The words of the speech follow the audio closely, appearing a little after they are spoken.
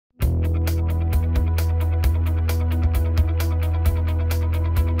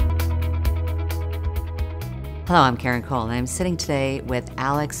Hello, I'm Karen Cole, and I'm sitting today with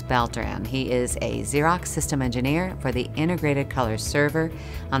Alex Beltran. He is a Xerox System Engineer for the Integrated Color Server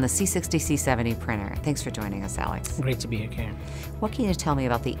on the C60, C70 printer. Thanks for joining us, Alex. Great to be here, Karen. What can you tell me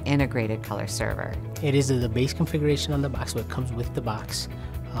about the Integrated Color Server? It is the base configuration on the box, so it comes with the box.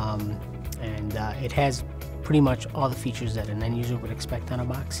 It has pretty much all the features that an end user would expect on a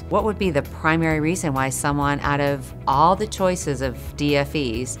box. What would be the primary reason why someone, out of all the choices of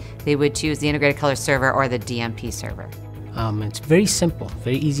DFEs, they would choose the Integrated Color Server or the DMP server? It's very simple,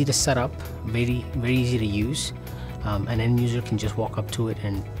 very easy to set up, very easy to use. An end user can just walk up to it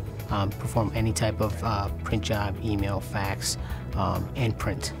and perform any type of print job, email, fax, and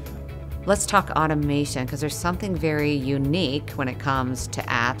print. Let's talk automation, because there's something very unique when it comes to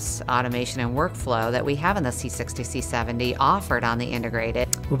apps, automation, and workflow that we have in the C60, C70 offered on the integrated.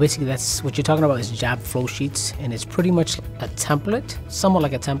 Well, basically that's what you're talking about is job flow sheets, and it's pretty much a template, somewhat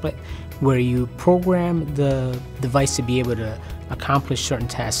like a template, where you program the device to be able to accomplish certain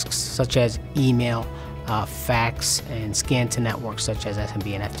tasks such as email, fax, and scan to networks such as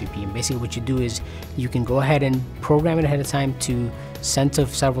SMB and FTP. And basically what you do is you can go ahead and program it ahead of time to send to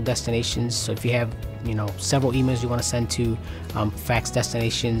several destinations. So if you have several emails you want to send to fax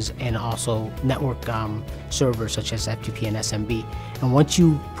destinations and also network servers such as FTP and SMB. And once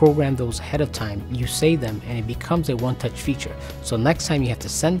you program those ahead of time, you save them and it becomes a one-touch feature. So next time you have to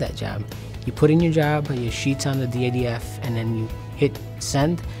send that job, you put in your job, your sheets on the DADF, and then you hit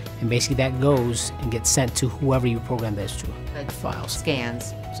send, and basically that goes and gets sent to whoever you program this to. Files.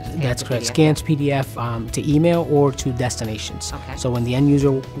 Scans. That's correct. Scans PDF to email or to destinations. Okay. So when the end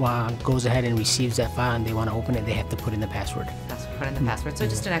user goes ahead and receives that file and they want to open it, they have to put in the password. Put in the password. So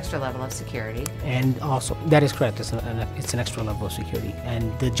just an extra level of security. And also, that is correct. It's an extra level of security.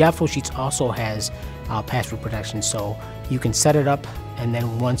 And the job flow sheets also has password protection. So you can set it up, and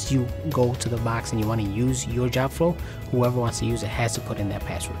then once you go to the box and you want to use your job flow, whoever wants to use it has to put in that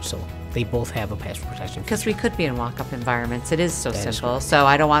password. So they both have a password protection. Because we could be in walk-up environments. It is so simple. So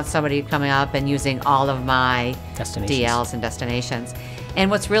I don't want somebody coming up and using all of my DLs and destinations. And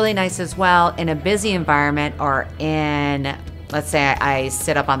what's really nice as well, in a busy environment or in, let's say I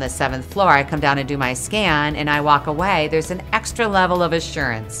sit up on the 7th floor, I come down and do my scan and I walk away, there's an extra level of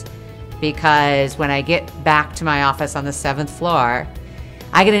assurance, because when I get back to my office on the 7th floor,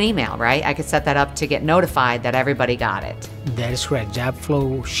 I get an email, right? I could set that up to get notified that everybody got it. That is correct. Job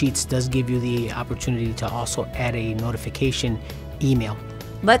flow sheets does give you the opportunity to also add a notification email.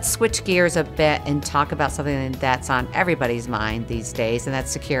 Let's switch gears a bit and talk about something that's on everybody's mind these days, and that's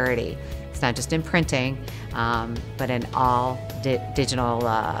security. It's not just in printing, but in all digital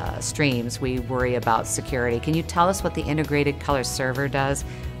streams, we worry about security. Can you tell us what the Integrated Color Server does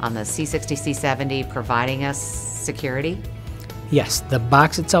on the C60, C70, providing us security? Yes, the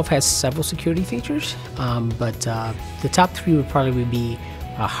box itself has several security features, but the top three would probably be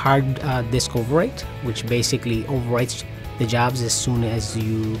a hard disk overwrite, which basically overwrites the jobs as soon as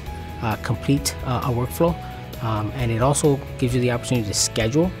you complete a workflow. And it also gives you the opportunity to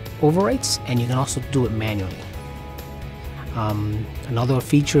schedule overwrites, and you can also do it manually. Another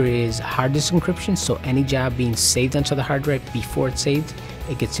feature is hard disk encryption, so any job being saved onto the hard drive before it's saved,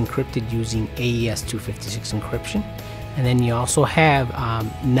 it gets encrypted using AES 256 encryption. And then you also have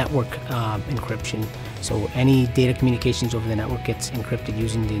network encryption, so any data communications over the network gets encrypted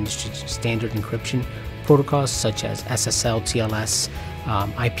using the industry standard encryption protocols such as SSL, TLS,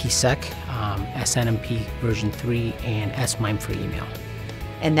 IPsec, SNMP version 3, and SMIME for email.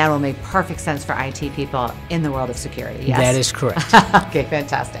 And that will make perfect sense for IT people in the world of security, yes? That is correct. Okay,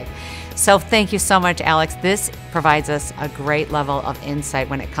 fantastic. So thank you so much, Alex. This provides us a great level of insight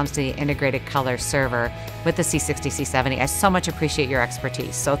when it comes to the Integrated Color Server with the C60, C70. I so much appreciate your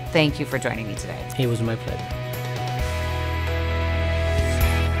expertise. So thank you for joining me today. It was my pleasure.